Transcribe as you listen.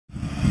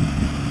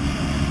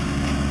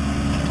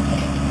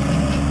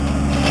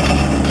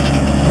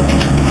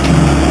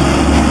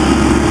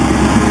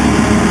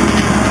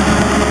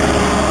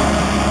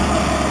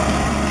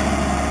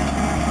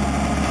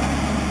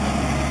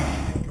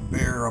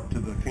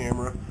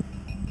camera.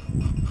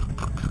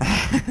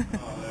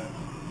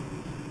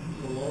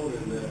 Alone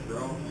in that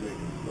ground thing,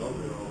 smelled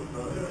it all the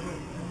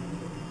time.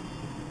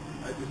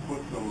 I just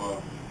put some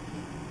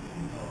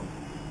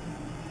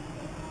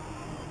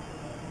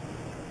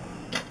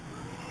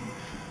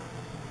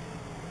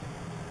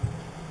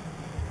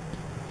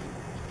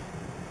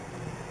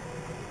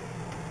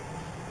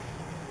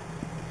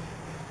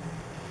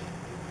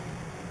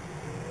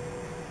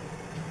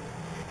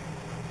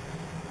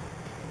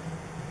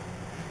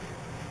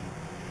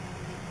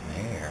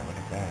there, what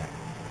is that?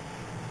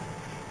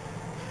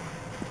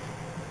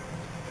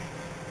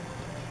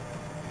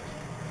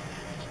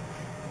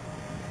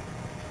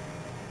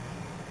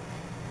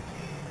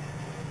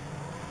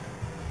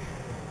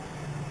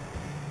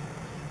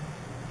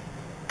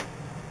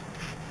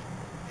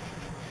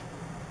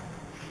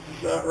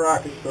 It's not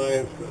rocket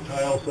science, but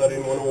tile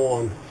setting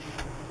 101.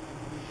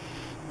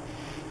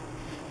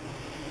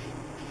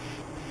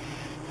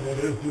 And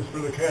it is just for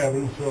the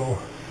cabin, so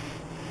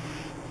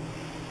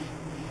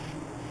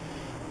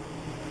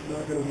it's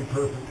not going to be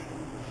perfect.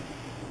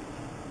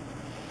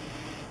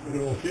 But it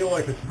will feel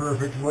like it's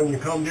perfect when you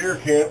come deer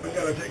camp and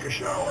gotta take a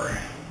shower.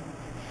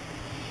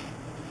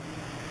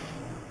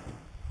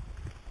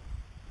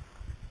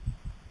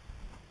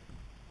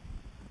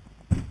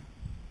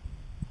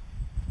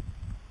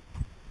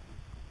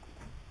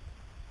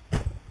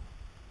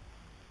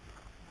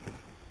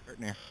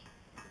 There.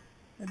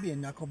 That'd be a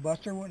knuckle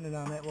buster, wouldn't it,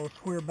 on that little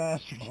square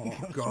bastard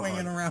swinging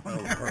God, around that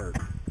was there? hard.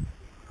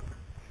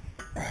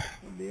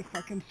 That'd be a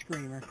fucking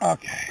screamer.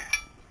 Okay.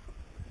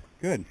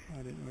 Good.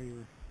 I didn't know you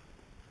were.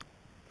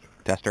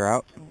 Test her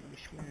out? Oh, you're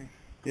swearing.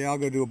 Yeah, I'll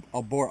go do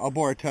I'll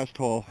bore a test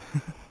hole.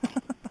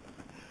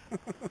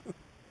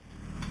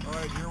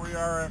 Alright, here we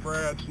are at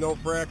Brad's. No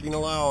fracking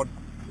allowed.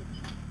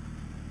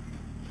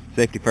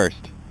 Safety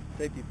first.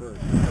 Safety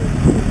first.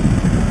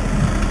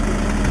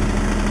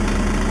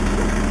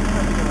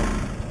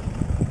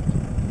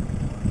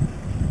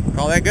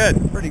 Call that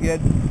good. Pretty good.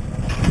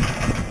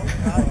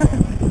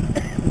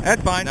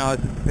 That's fine. No,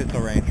 it's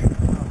pistol range.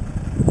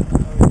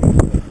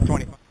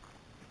 25.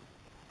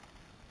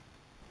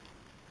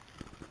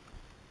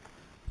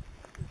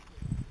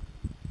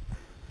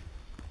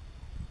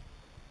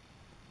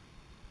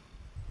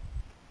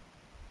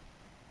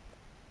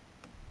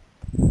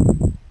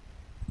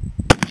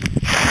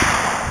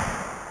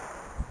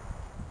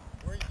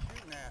 Where are you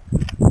shooting at?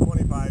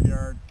 25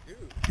 yard.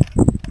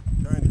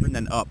 And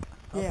then up.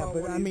 Yeah,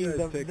 but I mean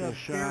the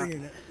shot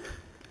unit.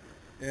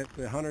 at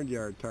the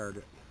 100-yard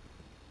target.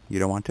 You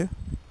don't want to?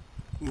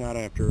 Not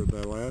after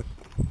the last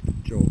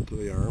jolt to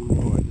the arm.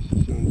 No, I just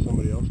assumed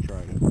somebody else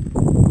tried it.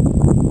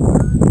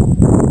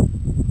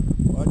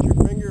 Watch your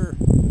finger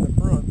in the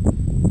front.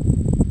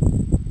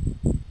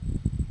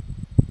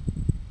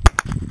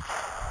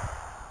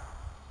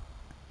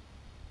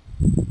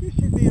 You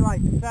should be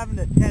like 7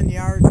 to 10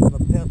 yards with a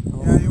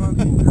pistol. Yeah, you want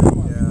me to?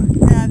 Yeah.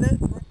 Yeah, that.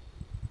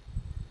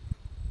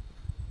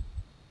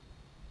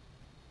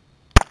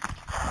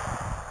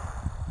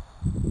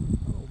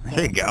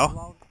 There you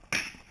go.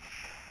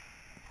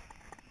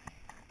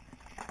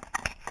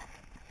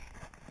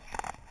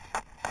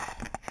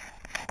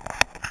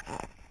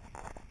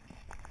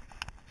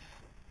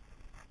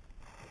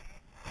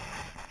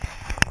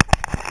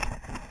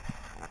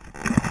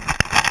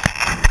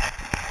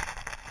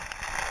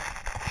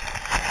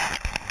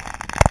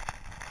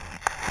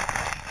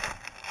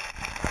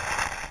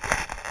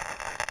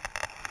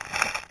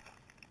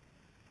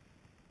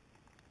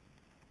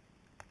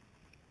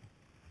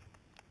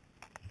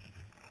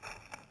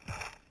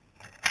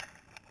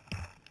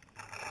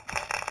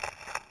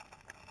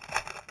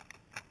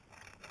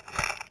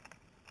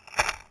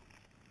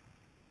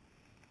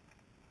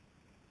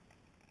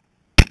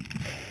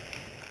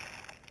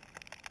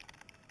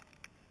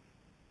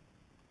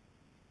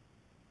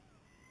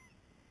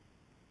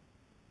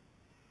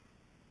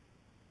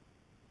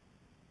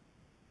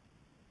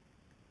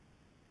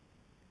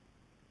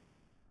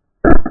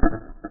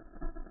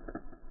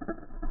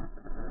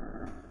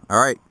 All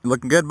right,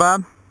 looking good,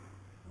 Bob?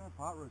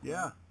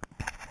 Yeah.